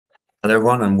Hello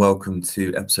everyone and welcome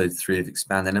to episode 3 of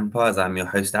Expanding Empires. I'm your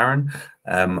host Aaron.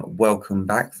 Welcome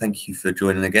back. Thank you for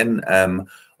joining again.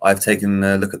 I've taken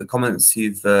a look at the comments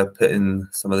you've put in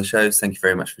some of the shows. Thank you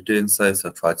very much for doing so. So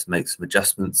I've tried to make some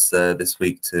adjustments this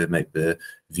week to make the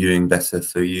viewing better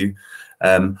for you.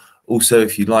 Also,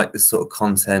 if you like this sort of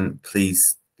content,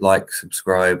 please like,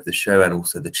 subscribe the show and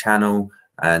also the channel.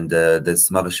 And there's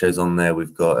some other shows on there.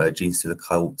 We've got Genes to the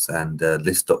Cults and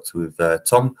List Doctor with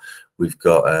Tom. We've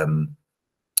got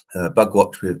Bug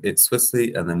Watch with It's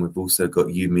Swiftly, and then we've also got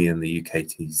Yumi and the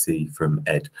UKTC from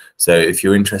Ed. So if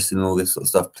you're interested in all this sort of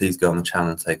stuff, please go on the channel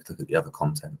and take a look at the other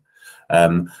content.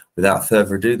 Without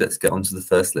further ado, let's get on to the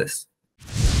first list.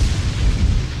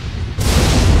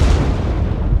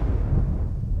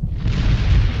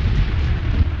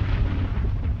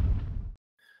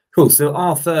 Cool, so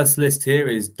our first list here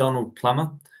is Donald Plummer,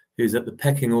 who's at the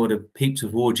pecking order Peeps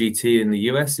of War GT in the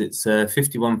US. It's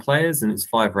 51 players and it's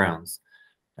 5 rounds.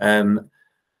 The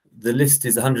list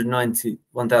is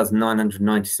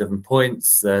 1,997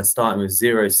 points, starting with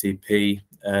 0 CP.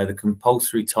 The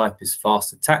compulsory type is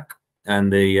Fast Attack,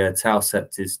 and the Tau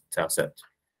Sept is Tau Sept.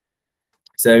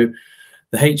 So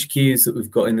the HQs that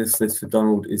we've got in this list for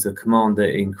Donald is a commander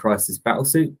in Crisis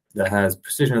Battlesuit that has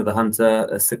Precision of the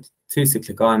Hunter, 2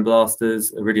 Cyclic Iron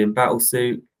Blasters, Iridium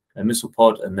Battlesuit, a missile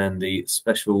pod, and then the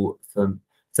special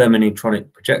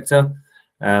thermoneutron projector,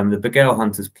 the Beguile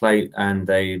Hunter's plate, and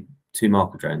 2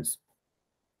 marker drones.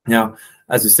 Now,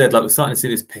 as we said, we're starting to see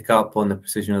this pick up on the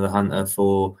Precision of the Hunter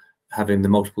for having the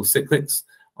multiple cyclics.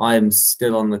 I am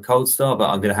still on the Cold Star, but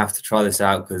I'm going to have to try this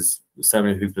out because so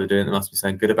many people are doing it. They must be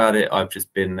saying good about it. I've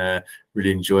just been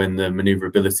really enjoying the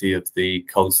maneuverability of the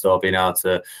Cold Star, being able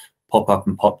to pop up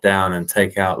and pop down and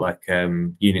take out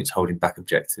units holding back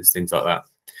objectives, things like that.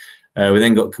 We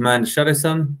then got Commander Shadow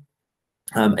Sun,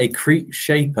 a Crete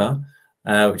Shaper,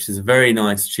 which is a very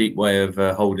nice, cheap way of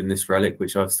holding this relic,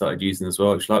 which I've started using as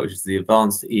well, which is the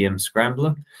Advanced EM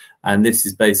Scrambler. And this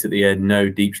is basically a no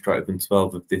deep strike within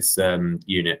 12 of this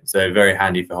unit. So very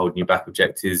handy for holding your back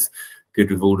objectives, good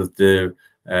with all of the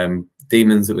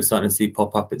demons that we're starting to see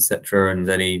pop up, etc., and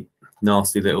any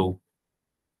nasty little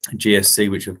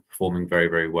GSC, which are performing very,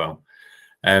 very well.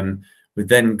 We've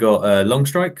then got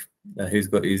Longstrike, who's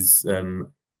got his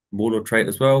Warlord trait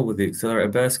as well, with the accelerator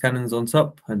burst cannons on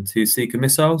top and 2 Seeker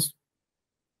missiles.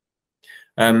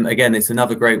 Again, it's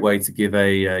another great way to give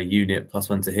a unit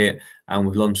 +1 to hit, and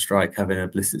with Longstrike having a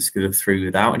ballistic skill of 3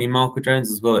 without any marker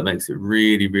drones as well, it makes it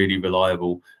really, really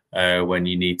reliable when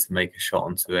you need to make a shot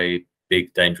onto a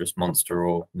big, dangerous monster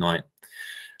or knight.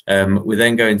 We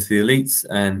then go into the elites,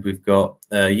 and we've got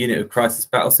a unit of Crisis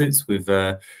Battlesuits with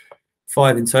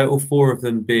 5 in total, 4 of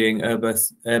them being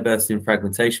airbursting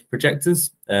fragmentation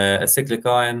projectors, a cyclic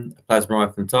iron, a plasma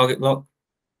rifle and target lock.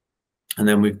 And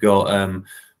then we've got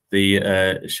the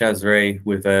Shazray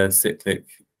with a cyclic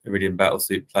Iridium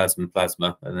Battlesuit,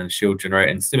 plasma, and then a shield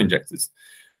generator and stim injectors.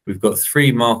 We've got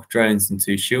 3 mark drones and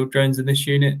 2 shield drones in this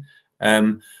unit.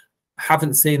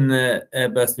 Haven't seen the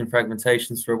airbursting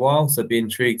fragmentations for a while, so be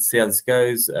intrigued to see how this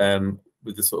goes.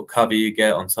 With the sort of cover you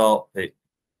get on top, it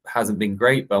hasn't been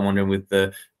great, but I'm wondering with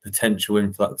the potential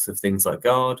influx of things like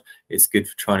guard, it's good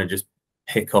for trying to just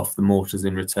pick off the mortars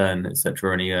in return,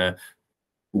 etc. Any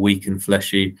weak and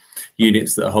fleshy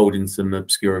units that are holding some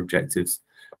obscure objectives.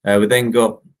 We then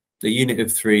got a unit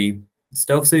of 3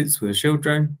 stealth suits with a shield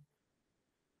drone.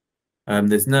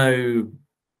 There's no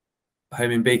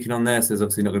homing beacon on there, so there's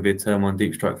obviously not going to be a turn 1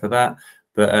 deep strike for that.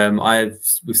 But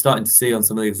we're starting to see on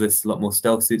some of these lists a lot more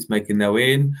stealth suits making their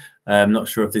way in. I'm not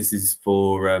sure if this is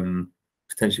for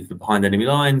potentially for behind enemy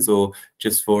lines or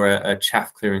just for a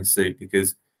chaff clearing suit,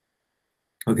 because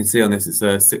we can see on this it's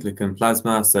a cyclic and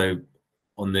plasma, so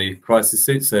on the crisis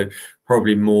suit, so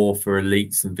probably more for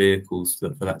elites and vehicles for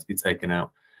that to be taken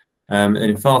out. And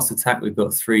in fast attack, we've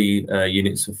got 3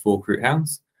 units of 4 Crute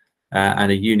Hounds and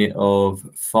a unit of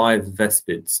 5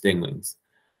 Vespid Stingwings.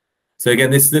 So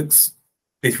again, this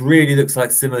really looks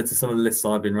like similar to some of the lists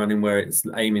I've been running, where it's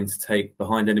aiming to take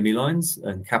behind enemy lines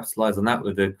and capitalize on that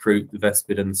with the Crute, the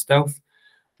Vespid, and the Stealth.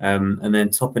 And then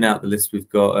topping out the list, we've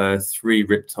got 3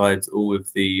 Riptides, all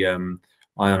with the ion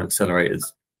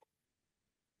accelerators.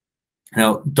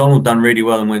 Now, Donald done really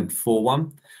well and went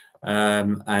 4-1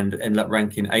 and ended up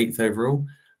ranking 8th overall.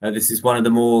 This is one of the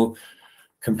more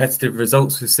competitive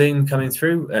results we've seen coming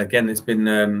through. Again, there's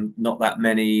been not that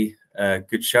many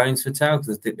good showings for Tau,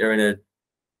 because I think they're in a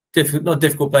not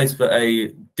difficult place, but a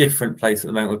different place at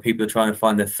the moment, where people are trying to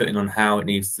find their footing on how it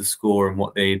needs to score and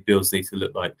what the builds need to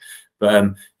look like.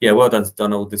 But yeah, well done to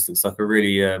Donald. This looks like a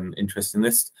really interesting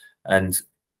list. And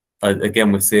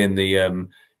again, we're seeing the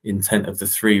intent of the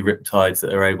 3 Riptides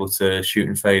that are able to shoot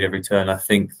and fade every turn. I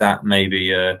think that may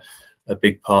be a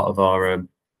big part of our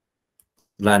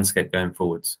landscape going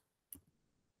forwards.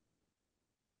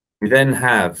 We then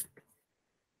have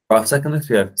our second list.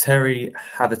 We have Terry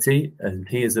Haverty, and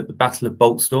he is at the Battle of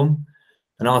Boltstorm,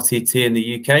 an RTT in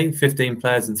the UK, 15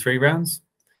 players in 3 rounds.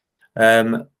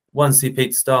 1 CP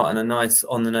to start and a nice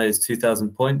on-the-nose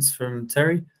 2,000 points from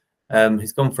Terry.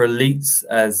 He's gone for elites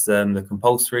as the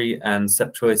compulsory, and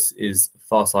set choice is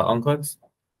Farsight Enclaves.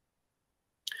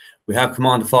 We have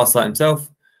Commander Farsight himself,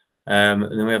 and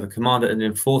then we have a Commander and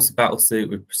Enforcer battlesuit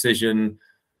with precision,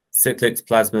 cyclics,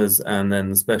 plasmas, and then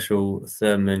the special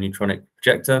thermoneutronic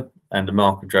projector, and a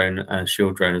marker drone and a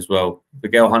shield drone as well. The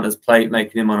Gale Hunter's plate,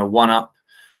 making him on a 1-up,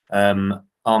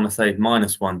 armor save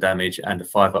 -1 damage, and a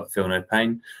 5-up feel no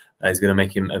pain. Is going to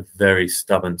make him a very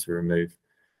stubborn to remove.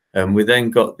 We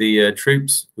then got the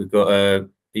troops. We've got a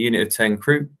unit of 10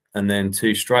 crew and then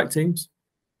 2 strike teams.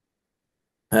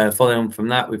 Following on from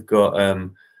that, we've got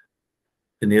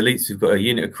in the elites, we've got a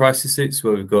unit of crisis suits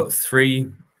where we've got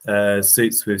 3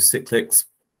 suits with cyclics,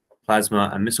 plasma,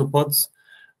 and missile pods.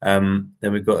 Then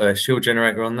we've got a shield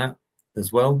generator on that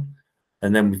as well.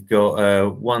 And then we've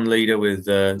got 1 leader with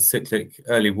cyclic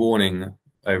early warning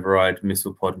override,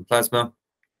 missile pod, and plasma.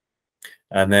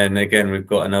 And then again, we've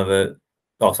got another.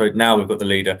 Oh, sorry. Now we've got the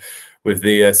leader with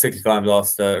the cyclic iron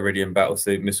blaster, iridium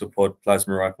battlesuit, missile pod,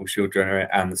 plasma rifle, shield generator,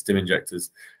 and the stim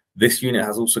injectors. This unit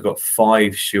has also got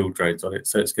 5 shield drones on it,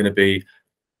 so it's going to be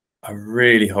a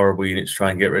really horrible unit to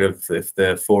try and get rid of if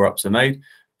the 4-ups are made.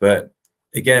 But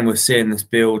again, we're seeing this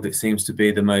build. It seems to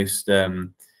be the most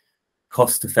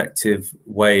cost-effective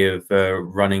way of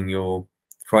running your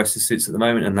crisis suits at the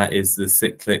moment, and that is the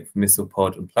cyclic missile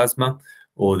pod and plasma,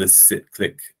 or the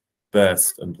cyclic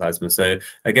burst and plasma. So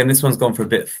again, this one's gone for a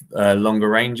bit longer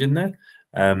range in there,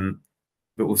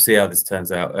 but we'll see how this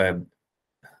turns out. Then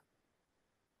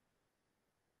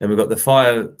we've got the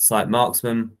Farsight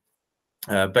marksman,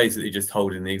 basically just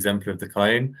holding the exemplar of the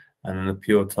Cayenne, and then the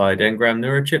pure tide engram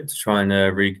neurochip to try and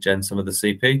regen some of the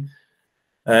CP.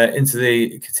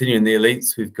 Continuing the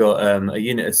elites, we've got a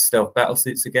unit of stealth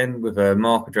battlesuits again with a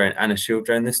marker drone and a shield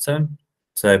drone this turn.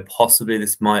 So possibly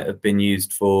this might have been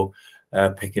used for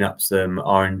picking up some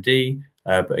R&D,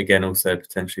 but again, also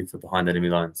potentially for behind enemy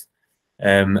lines.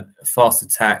 Fast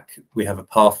attack, we have a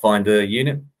Pathfinder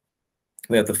unit.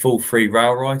 We have the full 3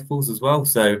 rail rifles as well.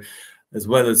 So as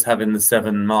well as having the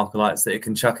 7 marker lights that it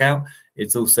can chuck out,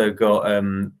 it's also got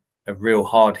a real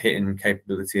hard hitting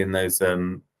capability in those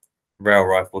rail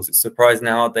rifles. It's surprising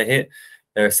how hard they hit.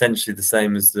 They're essentially the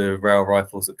same as the rail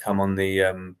rifles that come on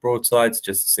the broadsides,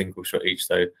 just a single shot each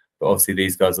though. But obviously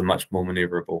these guys are much more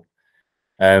maneuverable.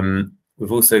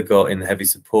 We've also got in the heavy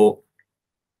support,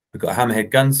 we've got a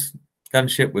hammerhead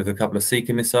gunship with a couple of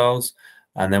seeker missiles,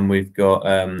 and then we've got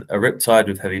a Riptide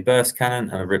with heavy burst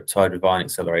cannon and a Riptide with ion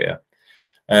accelerator.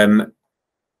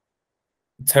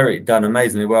 Terry done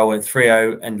amazingly well, went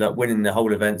 3-0, ended up winning the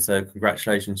whole event, so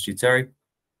congratulations to you, Terry.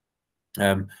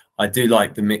 I do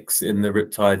like the mix in the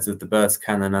Riptides of the burst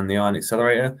cannon and the ion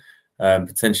accelerator.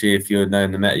 Potentially, if you're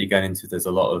knowing the meta you're going into, there's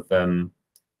a lot of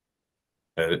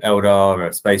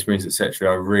Eldar, Space Marines,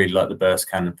 etc. I really like the burst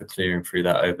cannon for clearing through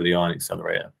that over the ion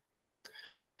accelerator.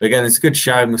 But again, it's a good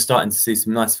show, and we're starting to see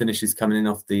some nice finishes coming in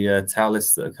off the tower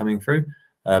lists that are coming through.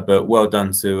 But well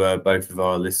done to both of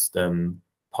our list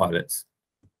pilots.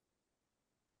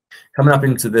 Coming up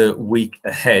into the week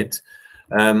ahead,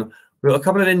 we've got a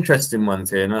couple of interesting ones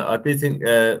here, and I do think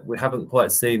we haven't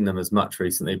quite seen them as much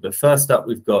recently. But first up,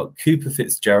 we've got Cooper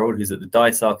Fitzgerald, who's at the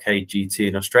Dice Arcade GT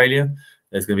in Australia.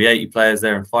 There's going to be 80 players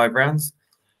there in 5 rounds.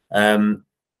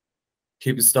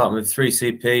 Cooper's starting with 3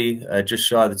 CP, just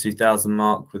shy of the 2,000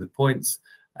 mark with the points,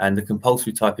 and the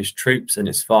compulsory type is troops, and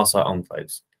it's Farsight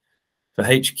Enclaves. For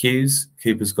HQs,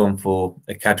 Cooper's gone for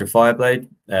a Cadre Fireblade.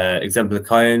 Exemplar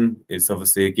Cayenne is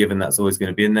obviously a given, that's always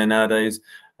going to be in there nowadays.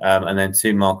 And then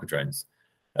 2 marker drones.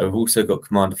 We've also got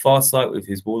Commander Farsight with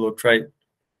his Warlord trait,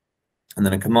 and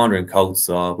then a Commander in Cold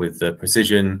Star with the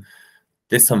precision.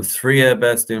 This time 3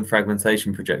 airbursting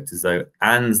fragmentation projectors though,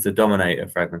 and the Dominator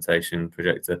fragmentation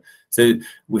projector. So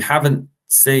we haven't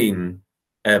seen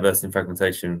airbursting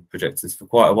fragmentation projectors for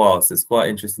quite a while, so it's quite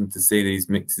interesting to see these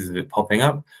mixes of it popping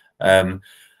up.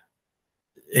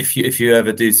 If you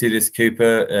ever do see this,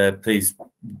 Cooper, please,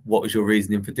 what was your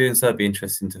reasoning for doing so? It'd be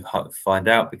interesting to find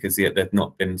out, because they've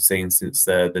not been seen since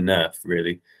the nerf,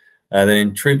 really. Then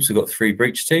in troops, we've got 3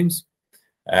 breach teams.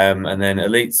 And then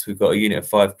elites, we've got a unit of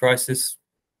 5 crisis.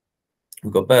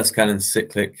 We've got burst cannons,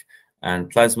 cyclic, and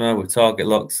plasma with target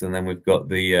locks. And then we've got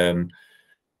the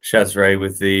Shazray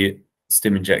with the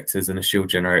stim injectors and a shield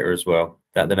generator as well.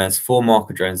 That then has 4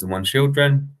 marker drones and 1 shield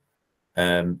drone.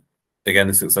 Again,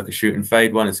 this looks like a shoot and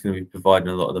fade one. It's going to be providing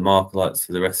a lot of the marker lights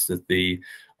for the rest of the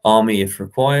army if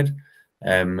required.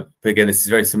 But again, this is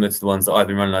very similar to the ones that I've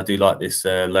been running. I do like this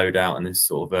loadout and this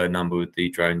sort of number with the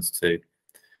drones too.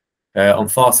 On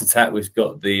fast attack, we've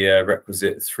got the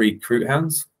requisite 3 Recruit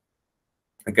Hounds.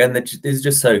 Again, this is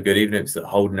just so good, even if it's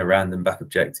holding a random back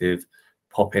objective,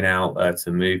 popping out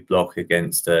to move block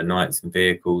against knights and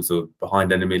vehicles or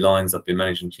behind enemy lines. I've been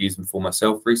managing to use them for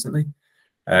myself recently.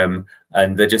 And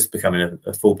they're just becoming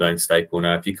a full-blown staple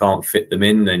now. If you can't fit them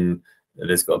in, then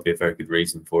there's got to be a very good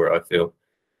reason for it, I feel.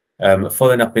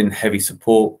 Following up in heavy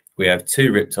support, we have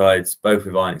 2 Riptides, both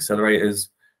with iron accelerators.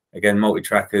 Again,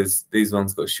 multi-trackers. These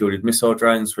ones got shielded missile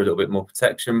drones for a little bit more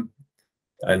protection.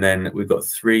 And then we've got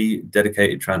 3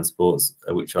 dedicated transports,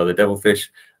 which are the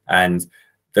Devilfish. And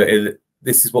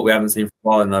this is what we haven't seen for a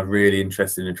while, and I'm really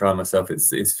interested in trying myself.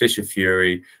 It's Fish of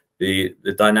Fury. The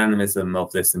dynamism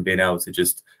of this and being able to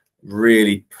just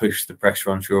really push the pressure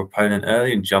onto your opponent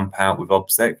early and jump out with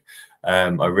OBSEC, I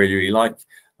really, really like.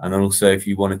 And then also, if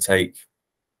you want to take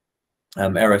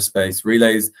aerospace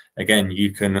relays, again,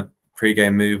 you can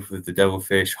pre-game move with the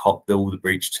Devilfish, hop all the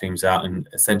breach teams out, and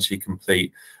essentially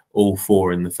complete all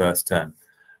 4 in the first turn.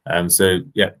 So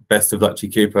yeah, best of luck to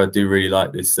you, Cooper. I do really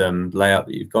like this layout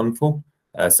that you've gone for.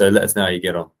 So let us know how you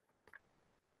get on.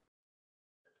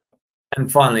 And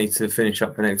finally, to finish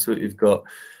up for next week, we've got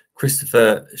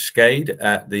Christopher Schade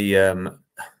at the I'm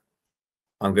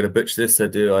going to butcher this. I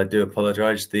do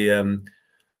apologise. The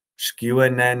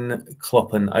Skuenen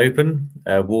Kloppen Open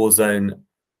Warzone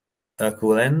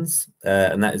Urkel ends,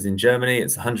 and that is in Germany.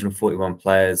 It's 141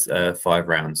 players, 5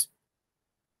 rounds.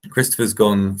 Christopher's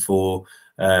gone for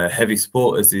heavy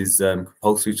support as his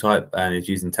compulsory type, and is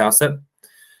using Tauset.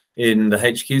 In the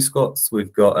HQ squads,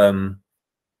 we've got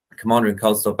Commander in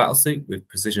Carlstar Battlesuit with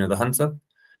Precision of the Hunter,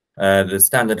 the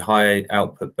standard high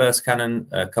output burst cannon,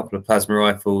 a couple of plasma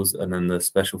rifles, and then the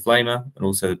special flamer, and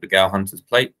also the Begal Hunter's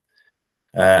plate,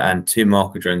 and 2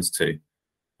 marker drones too.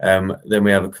 Then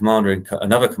we have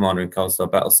another Commander in Carlstar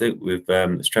Battlesuit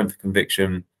with Strength of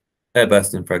Conviction,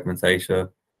 Airburst and Fragmentation,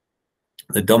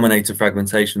 the Dominator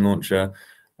Fragmentation Launcher,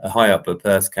 a high output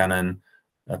burst cannon,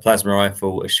 a plasma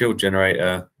rifle, a shield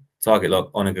generator, target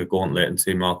lock, Onager Gauntlet, and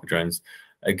 2 marker drones.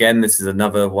 Again, this is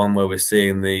another one where we're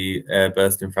seeing the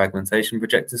burst and fragmentation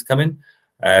projectors come in.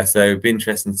 So it'd be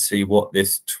interesting to see what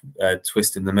this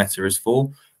twist in the meta is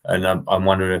for. And I'm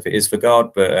wondering if it is for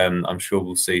guard, but I'm sure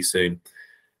we'll see soon.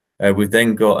 We've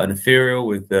then got an Ethereal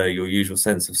with your usual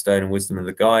Sense of Stone and Wisdom of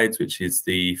the Guides, which is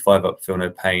the 5-up Feel No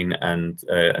Pain and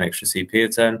an extra CP a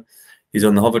turn. He's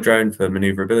on the Hover Drone for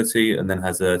maneuverability, and then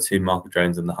has 2 marker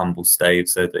drones and the Humble Stave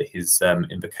so that his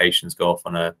invocations go off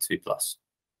on a 2+.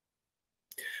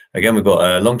 Again, we've got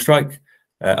a Long Strike,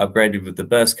 upgraded with the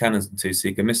Burst Cannons and 2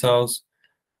 Seeker Missiles.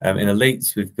 In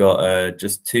Elites, we've got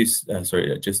just 2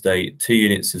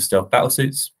 units of Stealth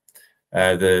Battlesuits.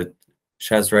 The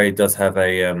Shazray does have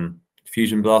a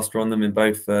Fusion Blaster on them in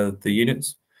both the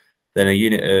units. Then a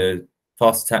unit of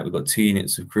Fast Attack, we've got 2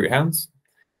 units of Recruit Hounds.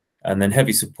 And then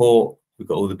Heavy Support, we've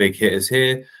got all the big hitters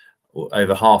here,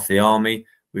 over half the army.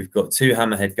 We've got 2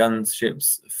 Hammerhead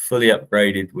gunships, fully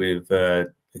upgraded with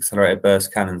accelerated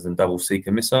burst cannons and double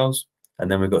Seeker missiles.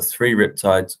 And then we've got 3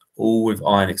 Riptides, all with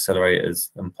iron accelerators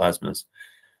and plasmas.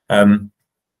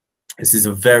 This is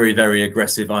a very, very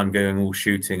aggressive, I'm going all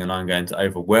shooting and I'm going to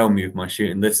overwhelm you with my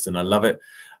shooting list, and I love it.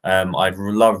 I'd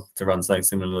love to run something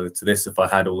similar to this if I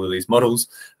had all of these models,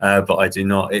 but I do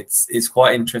not. It's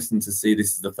quite interesting to see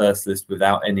this is the first list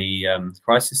without any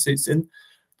crisis suits in,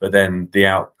 but then the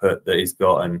output that he's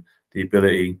got and the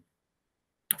ability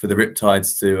for the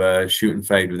Riptides to shoot and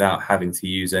fade without having to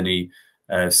use any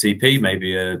CP,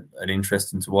 maybe an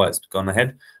interest into why it's gone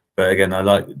ahead. But again, I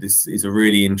like this is a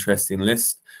really interesting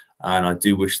list, and I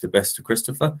do wish the best to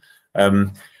Christopher.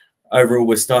 Overall,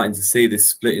 we're starting to see this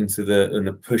split into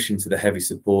the push into the heavy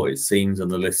support, it seems, on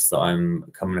the lists that I'm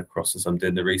coming across as I'm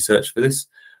doing the research for this.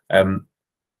 But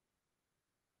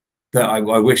I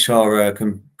wish our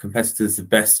competitors the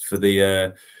best for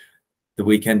the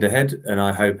weekend ahead, and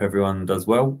I hope everyone does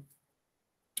well.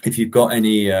 If you've got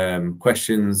any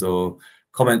questions or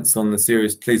comments on the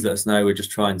series, please let us know. We're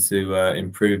just trying to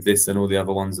improve this and all the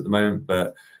other ones at the moment.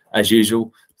 But as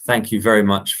usual, thank you very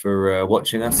much for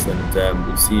watching us, and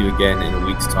we'll see you again in a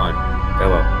week's time.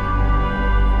 Farewell.